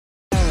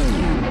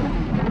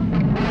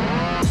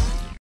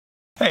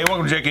Hey,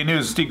 welcome to JK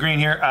News. Steve Greene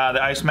here,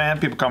 the Iceman.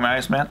 People call me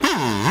Iceman.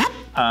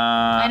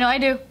 I know I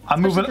do. I'm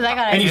moving.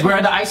 And he's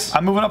wearing the ice.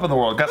 I'm moving up in the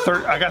world.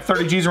 I got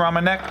 30 G's around my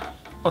neck.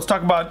 Let's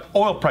talk about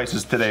oil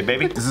prices today,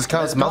 baby. Does this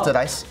count as melted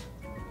ice?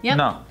 Yep.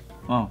 No.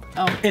 Oh.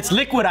 It's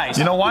liquid ice.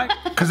 You know why?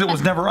 Because it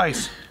was never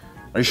ice.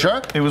 Are you sure?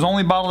 It was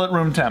only bottled at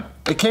room temp.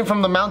 It came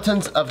from the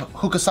mountains of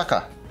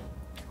Hukasaka.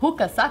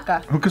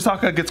 Hukasaka.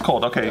 Hukasaka gets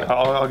cold. Okay,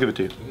 I'll give it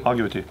to you. I'll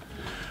give it to you.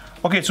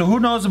 Okay, so who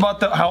knows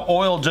about how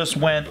oil just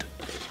went,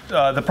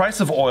 the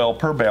price of oil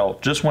per barrel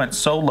just went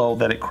so low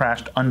that it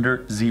crashed under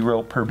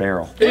 $0 per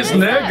barrel. It's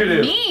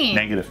negative.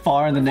 Negative.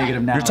 Far in the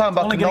negative now. You're talking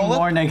about only canola? getting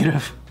more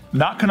negative.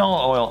 Not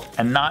canola oil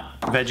and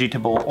not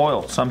vegetable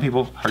oil. Some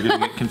people are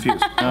going to get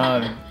confused.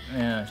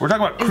 Yeah. We're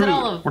talking about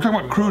crude. We're talking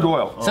about crude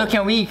oil. So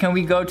can we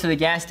go to the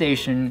gas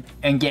station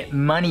and get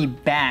money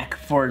back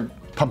for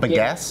Pumping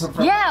gas?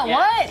 Yeah,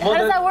 what? How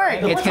does that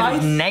work? It's because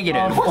it's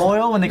negative.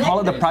 Oil, when they call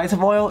it the price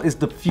of oil, is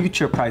the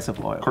future price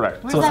of oil.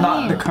 Correct. What So does it's that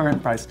not mean? the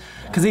current price.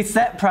 Because they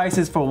set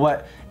prices for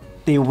what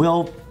they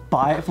will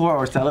buy it for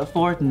or sell it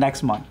for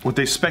next month. What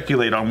they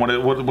speculate on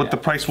what the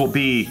price will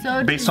be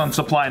So based on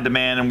supply and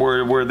demand and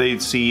where they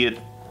see it.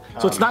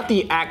 So it's not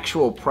the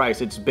actual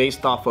price, it's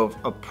based off of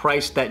a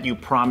price that you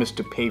promised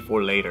to pay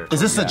for later.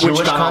 Is this the Which Jewish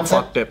got all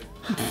concept?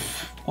 fucked up.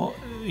 Well,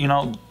 you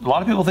know, a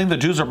lot of people think the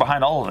Jews are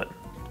behind all of it.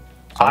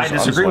 I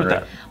disagree with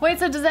that. Wait,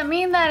 so does that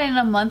mean that in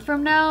a month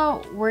from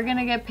now, we're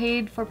gonna get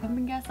paid for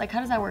pumping gas? Like, how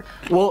does that work?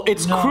 Well,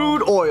 it's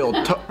crude oil,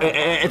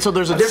 and so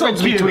there's a difference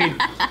so cute. between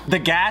the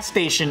gas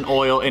station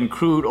oil and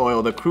crude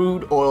oil. The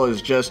crude oil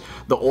is just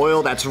the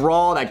oil that's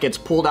raw, that gets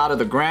pulled out of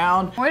the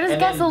ground. Where does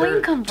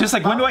gasoline come from? Just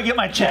like, when do I get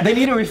my check? They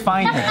need to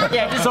refine it.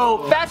 Yeah, just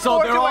So fast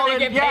forward they're to all when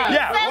they in- get paid.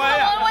 Yeah, That's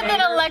well, the one with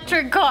an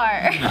electric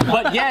car.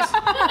 But yes,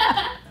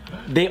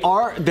 they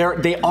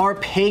are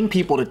paying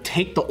people to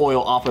take the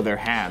oil off of their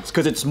hands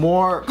because it's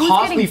more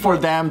costly getting for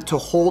them to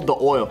hold the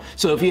oil.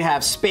 So if you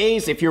have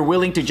space, if you're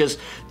willing to just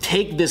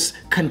take this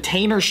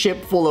container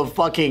ship full of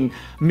fucking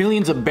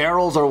millions of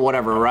barrels or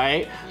whatever,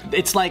 right?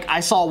 It's like I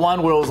saw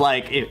one where it was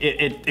like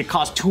it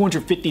cost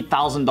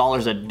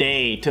 $250,000 a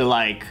day to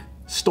like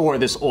store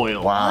this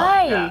oil. Wow.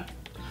 Why? Yeah.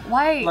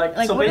 Why?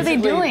 Like, so what are they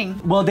basically-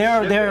 doing? Well,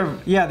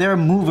 they're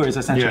movers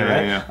essentially, Yeah,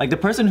 right? yeah. Like the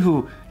person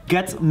who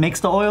makes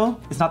the oil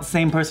is not the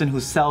same person who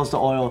sells the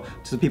oil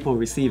to the people who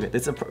receive it.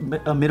 It's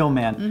a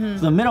middleman.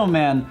 So the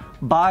middleman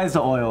buys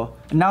the oil,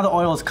 and now the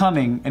oil is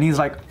coming, and he's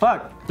like,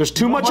 fuck. There's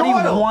too much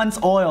Nobody oil. wants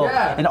oil,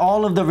 and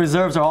all of the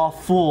reserves are all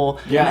full,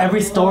 and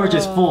every storage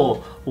is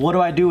full. What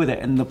do I do with it?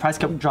 And the price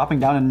kept dropping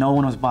down, and no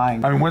one was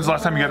buying. I mean, when's the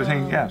last time you got a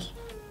tank of gas?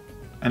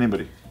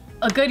 Anybody?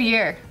 A good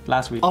year.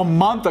 Last week. A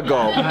month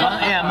ago.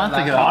 Yeah, a month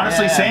ago.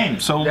 Honestly, same.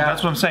 So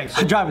that's what I'm saying.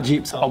 I drive a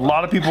Jeep, so. A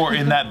lot of people are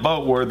in that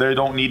boat where they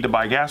don't need to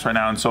buy gas right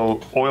now, and so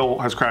oil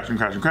has crashed and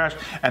crashed and crashed.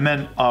 And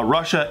then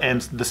Russia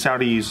and the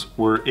Saudis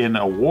were in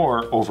a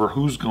war over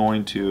who's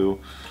going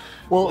to.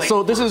 Well,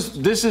 so this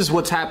is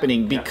what's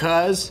happening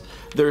because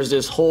there's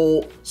this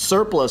whole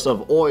surplus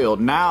of oil.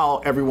 Now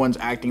everyone's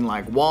acting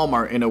like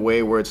Walmart in a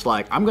way where it's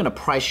like, I'm gonna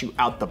price you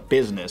out the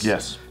business.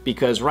 Yes.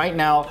 Because right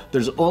now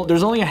there's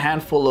only a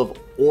handful of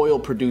oil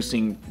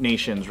producing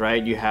nations,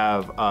 right? You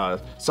have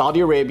Saudi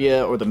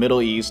Arabia or the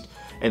Middle East,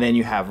 and then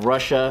you have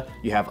Russia,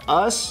 you have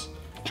us,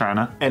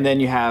 China. and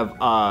then you have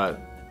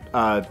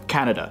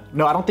Canada.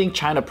 No, I don't think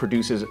China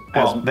produces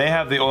Well, as they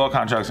have the oil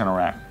contracts in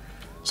Iraq.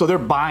 so they're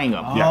buying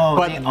them. Yeah.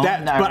 But they own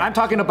that. but I'm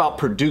talking about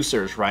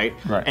producers, right?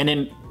 Right. And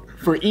then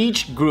for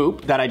each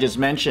group that I just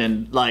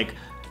mentioned, like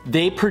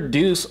they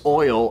produce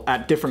oil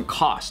at different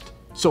cost.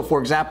 So for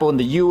example, in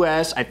the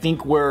US, I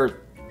think we're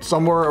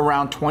somewhere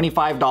around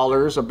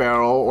 $25 a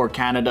barrel, or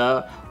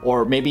Canada,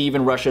 or maybe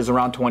even Russia's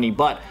around 20.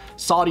 But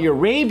Saudi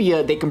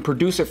Arabia, they can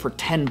produce it for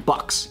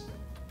 $10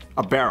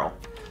 a barrel.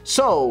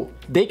 So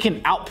they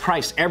can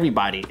outprice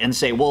everybody and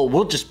say, well,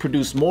 we'll just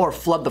produce more,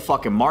 flood the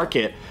fucking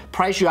market,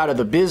 price you out of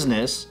the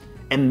business,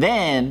 and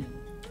then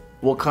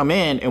we'll come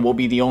in and we'll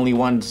be the only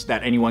ones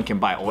that anyone can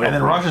buy oil And then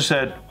from. Russia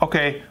said,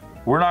 okay,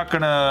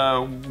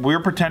 we're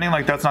pretending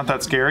like that's not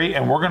that scary,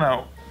 and we're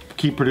gonna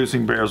keep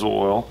producing barrels of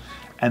oil.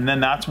 And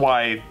then that's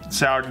why the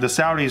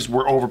Saudis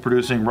were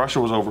overproducing, Russia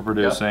was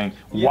overproducing,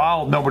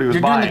 while nobody was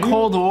You're buying. doing the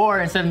Cold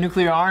War instead of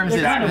nuclear arms.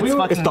 It's It's the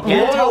fucking We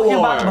were oil talking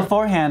about it war.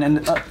 beforehand,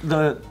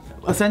 and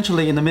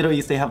essentially in the Middle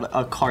East they have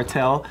a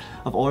cartel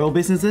of oil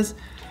businesses,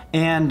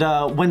 and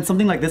when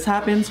something like this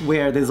happens,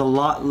 where there's a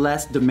lot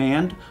less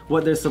demand,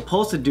 what they're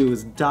supposed to do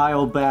is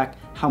dial back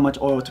how much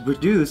oil to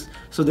produce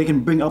so they can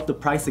bring up the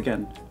price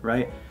again,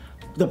 right?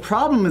 The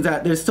problem is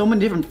that there's so many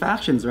different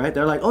factions, right?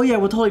 They're like, oh yeah,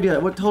 we'll totally do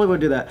that, we'll totally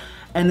do that.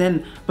 And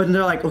then, but then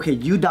they're like, okay,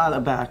 you dial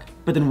it back,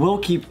 but then we'll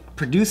keep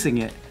producing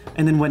it.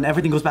 And then when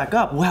everything goes back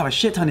up, we'll have a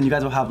shit ton and you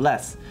guys will have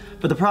less.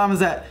 But the problem is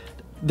that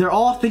they're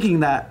all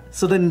thinking that,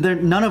 so then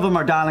none of them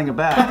are dialing it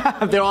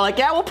back. They're all like,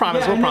 yeah, we'll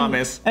promise, we'll and then-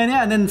 promise.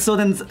 And then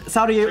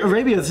Saudi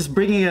Arabia is just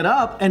bringing it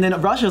up, and then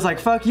Russia's like,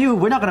 fuck you,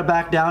 we're not gonna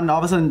back down. And all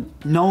of a sudden,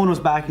 no one was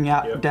backing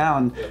out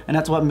down, and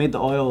that's what made the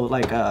oil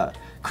like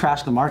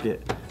crash the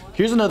market.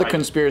 Here's another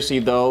conspiracy,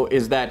 though,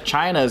 is that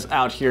China's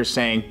out here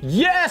saying,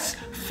 yes,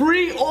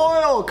 free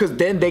oil, because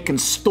then they can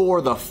store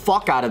the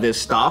fuck out of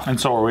this stuff.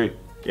 And so are we.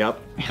 Yep.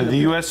 The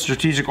U.S.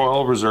 Strategic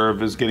Oil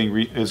Reserve is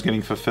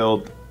getting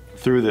fulfilled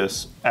through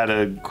this at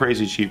a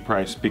crazy cheap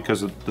price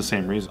because of the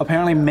same reason.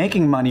 Apparently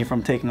making money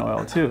from taking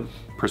oil too.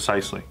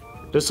 Precisely.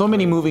 There's so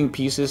many moving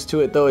pieces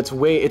to it, though.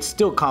 It's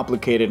still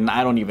complicated, and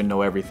I don't even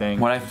know everything.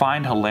 What I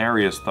find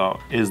hilarious,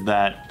 though, is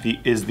that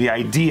the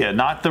idea,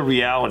 not the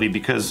reality,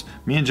 because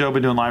me and Joe have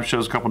been doing live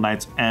shows a couple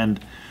nights, and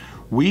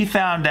we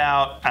found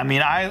out, I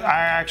mean, I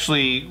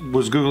actually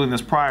was Googling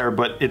this prior,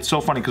 but it's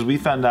so funny because we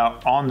found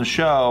out on the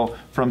show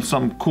from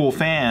some cool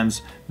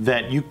fans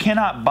that you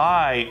cannot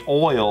buy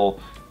oil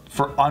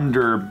for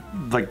under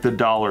like the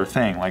dollar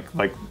thing. Like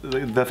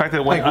the fact that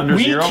it went under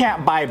we zero. We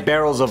can't buy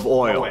barrels of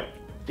oil. No way.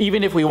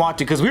 Even if we want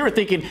to, because we were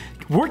thinking,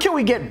 where can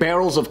we get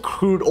barrels of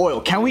crude oil?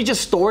 Can we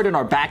just store it in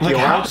our backyard?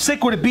 Like, how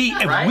sick would it be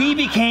if we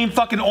became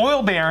fucking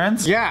oil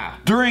barons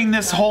during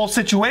this whole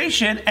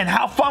situation? And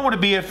how fun would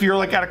it be if you're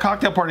like at a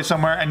cocktail party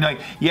somewhere and you're like,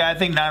 yeah, I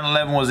think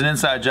 9/11 was an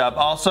inside job.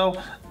 Also,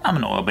 I'm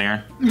an oil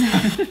baron.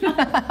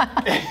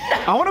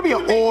 I want to be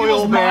an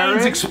oil baron.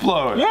 Minds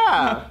explode.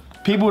 Yeah.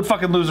 People would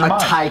fucking lose their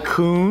minds. A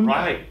tycoon.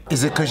 Right.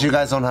 Is it because you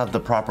guys don't have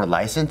the proper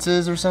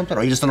licenses or something?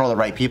 Or you just don't know the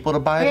right people to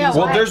buy these?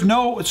 Well, there's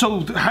no,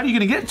 so how are you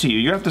gonna get it to you?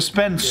 You have to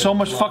spend so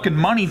much fucking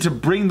money to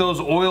bring those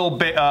oil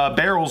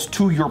barrels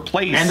to your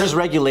place. And there's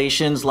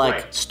regulations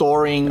like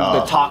storing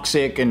the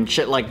toxic and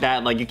shit like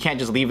that. Like you can't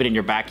just leave it in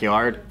your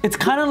backyard. It's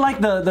kind of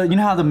like the you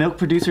know how the milk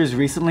producers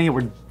recently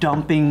were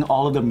dumping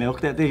all of the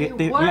milk that they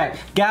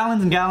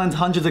gallons and gallons,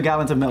 hundreds of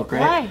gallons of milk,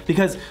 right? Why?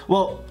 Because,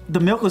 well, the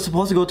milk was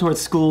supposed to go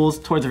towards schools,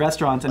 towards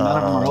restaurants, and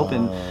none of them are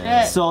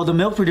open. So the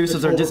milk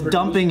producers are just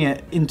dumping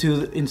it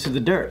into the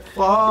dirt.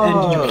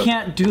 And you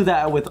can't do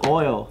that with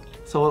oil.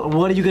 So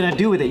what are you gonna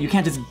do with it? You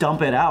can't just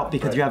dump it out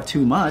because you have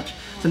too much.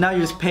 So now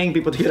you're just paying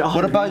people to get all.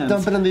 What about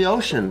dumping in the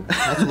ocean?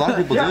 That's what a lot of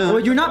people do. Well,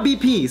 you're not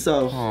BP,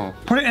 so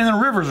put it in the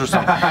rivers or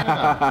something.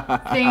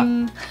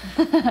 Thing.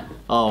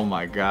 Oh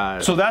my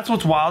god. So that's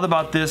what's wild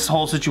about this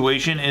whole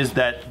situation is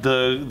that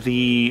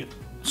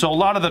so a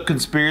lot of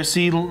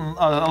conspiracy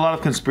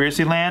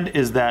land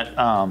is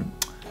that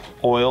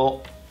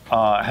oil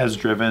has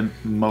driven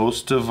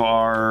most of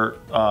our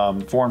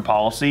foreign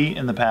policy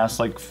in the past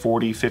like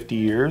 40, 50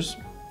 years,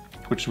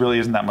 which really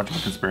isn't that much of a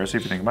conspiracy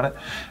if you think about it.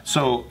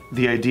 So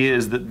the idea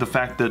is that the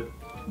fact that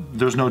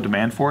there's no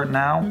demand for it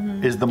now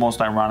is the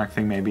most ironic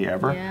thing maybe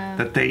ever. Yeah.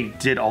 That they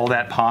did all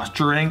that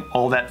posturing,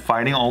 all that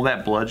fighting, all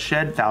that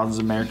bloodshed, thousands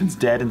of Americans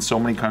dead in so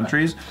many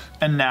countries,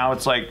 and now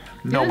it's like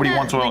nobody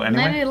wants oil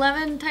anyway.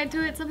 9/11 tied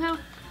to it somehow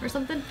or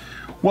something?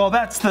 Well,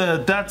 that's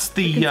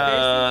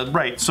the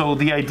right. So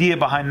the idea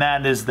behind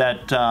that is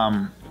that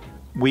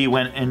we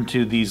went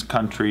into these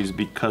countries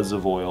because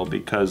of oil,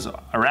 because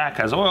Iraq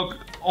has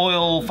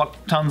oil,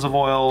 fuck tons of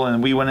oil,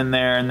 and we went in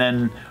there,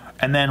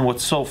 and then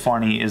what's so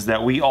funny is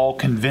that we all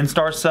convinced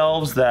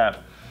ourselves that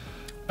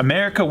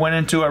America went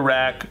into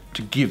Iraq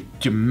to give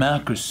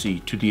democracy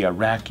to the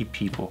Iraqi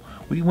people.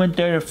 We went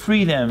there to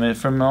free them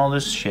from all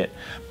this shit.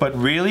 But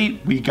really,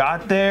 we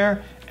got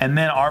there, and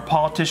then our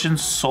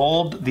politicians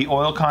sold the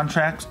oil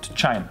contracts to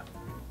China.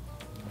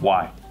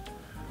 Why?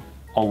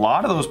 A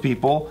lot of those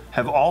people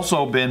have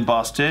also been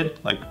busted,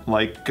 like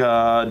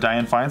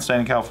Dianne Feinstein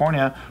in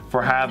California,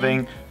 for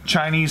having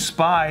Chinese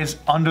spies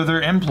under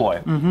their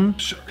employ.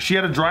 She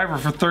had a driver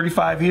for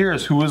 35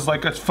 years who was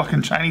like a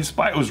fucking Chinese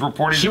spy who was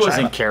reporting to China. She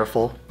wasn't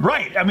careful.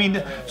 Right. I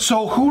mean,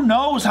 so who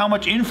knows how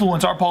much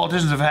influence our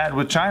politicians have had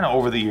with China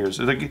over the years.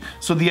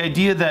 So the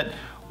idea that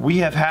we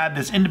have had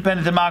this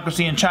independent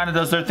democracy and China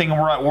does their thing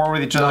and we're at war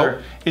with each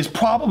other is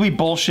probably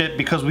bullshit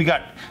because we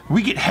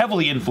get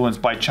heavily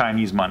influenced by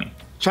Chinese money.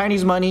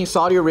 Chinese money,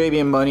 Saudi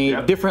Arabian money,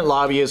 different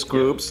lobbyist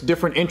groups,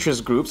 different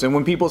interest groups. And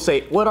when people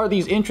say, what are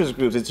these interest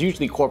groups? It's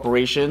usually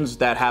corporations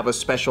that have a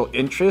special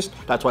interest.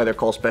 That's why they're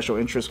called special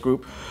interest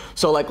group.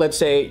 So like, let's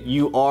say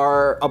you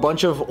are a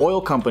bunch of oil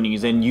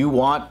companies and you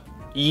want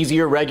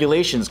easier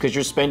regulations because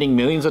you're spending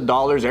millions of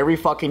dollars every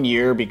fucking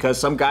year because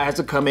some guy has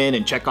to come in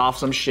and check off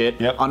some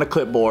shit on a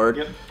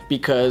clipboard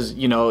because,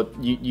 you know,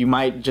 you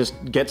might just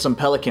get some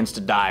pelicans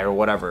to die or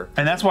whatever.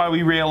 And that's why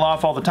we rail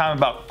off all the time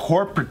about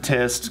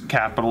corporatist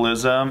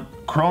capitalism,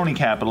 crony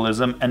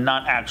capitalism, and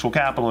not actual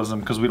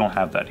capitalism because we don't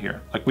have that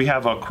here. Like we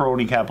have a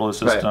crony capitalist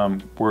system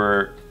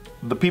where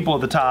the people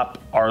at the top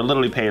are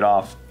literally paid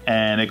off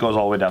and it goes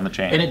all the way down the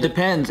chain. And it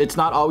depends. It's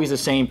not always the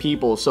same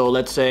people. So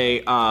let's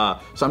say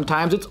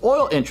sometimes it's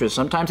oil interests,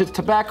 sometimes it's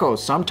tobacco,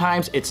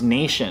 sometimes it's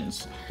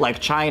nations like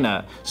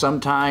China,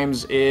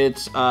 sometimes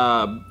it's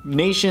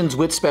nations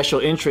with special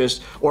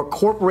interests or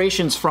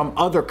corporations from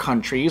other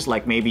countries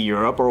like maybe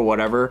Europe or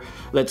whatever.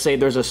 Let's say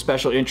there's a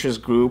special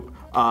interest group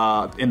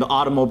in the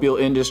automobile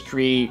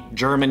industry,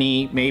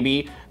 Germany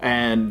maybe,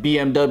 and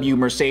BMW,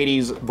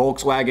 Mercedes,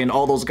 Volkswagen,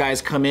 all those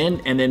guys come in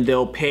and then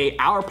they'll pay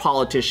our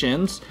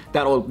politicians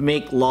that'll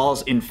make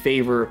laws in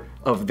favor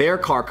of their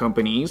car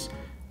companies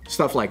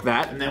stuff like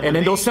that, and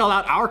then they'll sell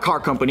out our car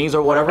companies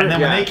or whatever. And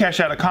then when they cash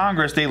out of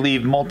Congress, they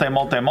leave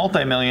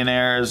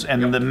multi-millionaires,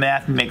 and the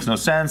math makes no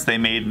sense. They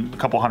made a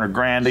couple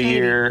 $100,000 a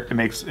year.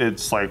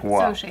 It's like,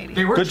 wow. So shady.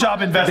 Good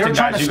job investing, They were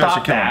trying guys. to You guys are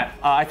stop killing that.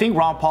 it. I think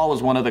Ron Paul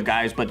was one of the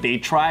guys, but they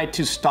tried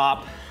to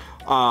stop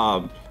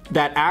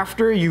that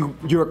after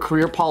you're a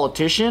career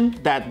politician,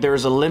 that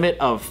there's a limit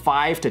of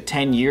 5 to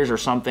 10 years or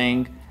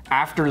something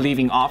after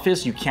leaving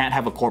office, you can't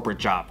have a corporate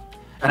job.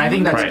 And I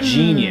think that's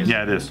genius.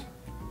 Yeah, it is.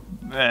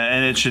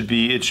 And it should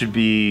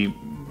be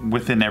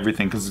within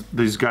everything, because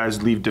these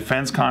guys leave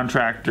defense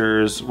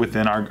contractors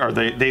within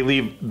they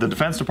leave the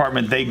Defense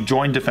Department, they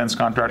join defense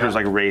contractors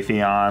like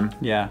Raytheon.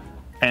 Yeah.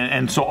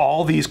 And so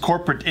all these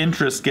corporate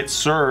interests get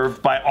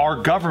served by our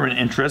government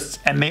interests,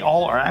 and they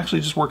all are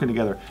actually just working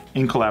together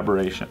in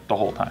collaboration the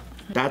whole time.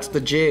 That's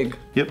the jig.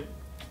 Yep.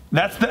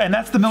 That's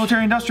the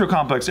military-industrial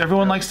complex.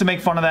 Everyone likes to make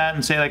fun of that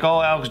and say like,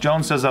 oh, Alex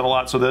Jones says that a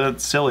lot, so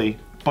that's silly.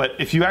 But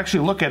if you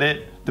actually look at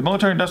it, the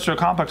military-industrial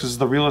complex is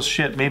the realest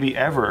shit maybe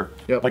ever.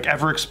 Yep. Like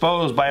ever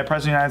exposed by a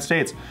president of the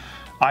United States.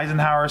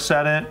 Eisenhower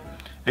said it.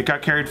 It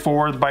got carried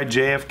forward by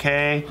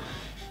JFK.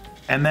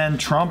 And then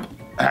Trump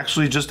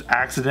actually just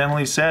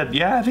accidentally said,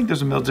 yeah, I think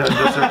there's a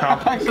military-industrial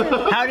complex.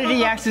 How did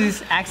he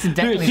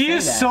accidentally Dude, he say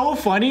is that? so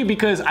funny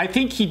because I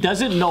think he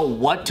doesn't know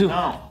what to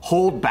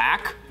hold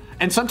back.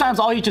 And sometimes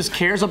all he just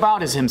cares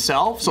about is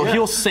himself. So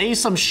he'll say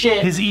some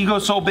shit. His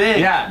ego's so big.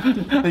 Yeah.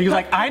 And he's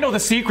like, I know the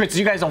secrets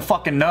you guys don't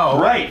fucking know.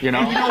 Right. You know?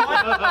 And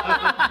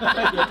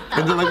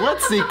they're like,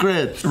 what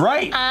secrets?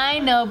 Right. I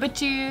know,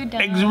 but you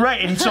don't.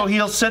 Right. And so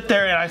he'll sit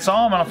there, and I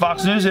saw him on a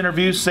Fox News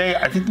interview say,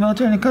 I think the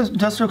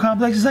military-industrial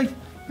complex is like,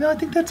 no, I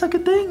think that's like a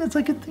thing. It's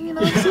like a thing, you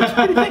know, it's a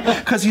pretty thing.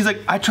 Because he's like,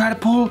 I try to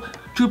pull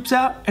troops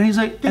out, and he's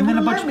like, and then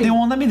a bunch, they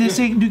won't let me. They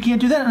say, you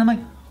can't do that. And I'm like,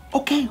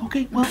 okay,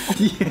 well,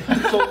 okay.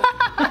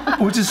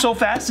 Which is so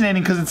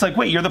fascinating, because it's like,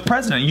 wait, you're the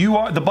president. You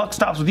are, the buck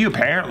stops with you,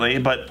 apparently.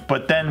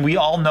 But then we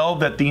all know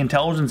that the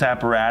intelligence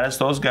apparatus,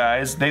 those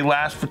guys, they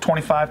last for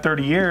 25,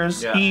 30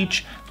 years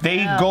each.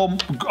 They go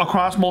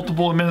across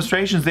multiple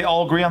administrations. They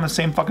all agree on the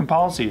same fucking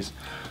policies.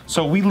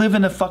 So we live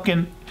in a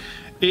fucking...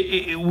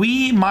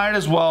 we might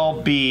as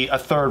well be a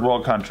third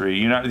world country,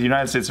 the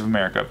United States of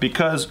America,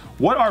 because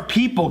what our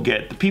people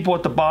get, the people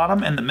at the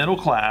bottom and the middle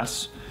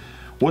class,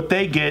 what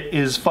they get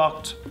is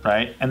fucked,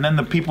 right? And then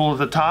the people at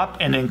the top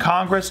and in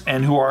Congress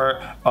and who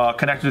are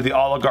connected to the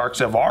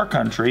oligarchs of our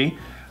country,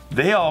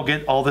 they all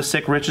get all the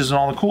sick riches and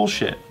all the cool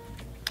shit.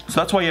 So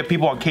that's why you have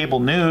people on cable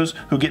news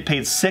who get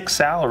paid sick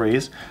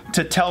salaries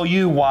to tell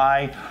you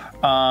why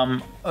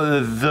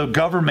the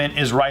government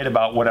is right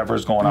about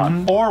whatever's going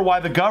on. Or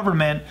why the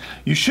government,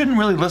 you shouldn't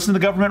really listen to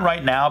the government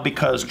right now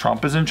because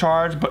Trump is in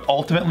charge, but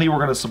ultimately we're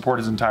going to support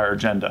his entire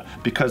agenda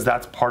because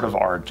that's part of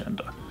our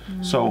agenda.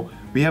 So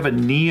we have a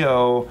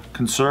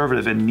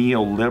neo-conservative and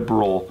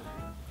neoliberal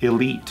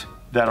elite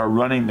that are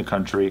running the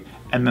country,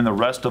 and then the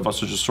rest of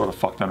us are just sort of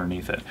fucked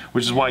underneath it.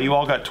 Which is why you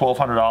all got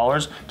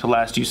 $1,200 to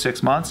last you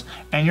 6 months,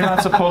 and you're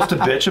not supposed to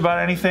bitch about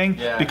anything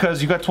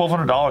because you got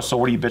 $1,200, so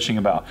what are you bitching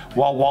about?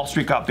 While Wall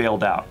Street got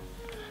bailed out.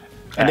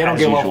 And they don't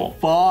give a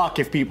fuck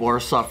if people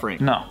are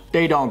suffering. No.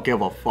 They don't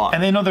give a fuck.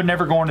 And they know they're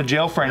never going to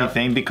jail for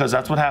anything because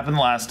that's what happened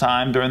last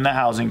time during the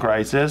housing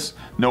crisis.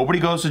 Nobody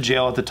goes to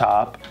jail at the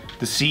top.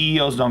 The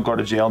CEOs don't go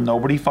to jail.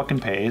 Nobody fucking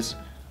pays.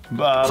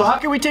 So how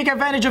can we take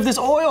advantage of this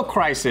oil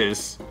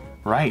crisis?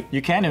 Right.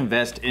 You can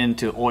invest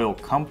into oil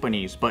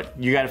companies, but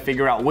you got to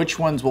figure out which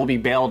ones will be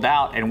bailed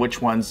out and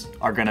which ones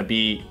are going to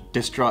be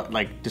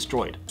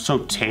destroyed. So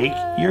take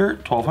your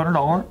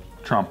 $1,200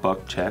 Trump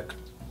buck check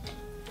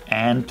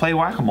and play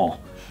whack-a-mole.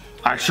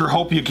 I sure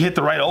hope you hit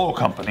the right oil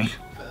company.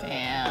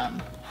 Damn.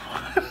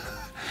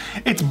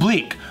 It's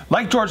bleak.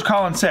 Like George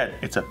Collins said,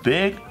 it's a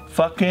big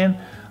fucking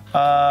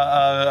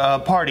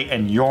party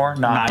and you're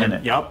not in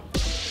it. Yep.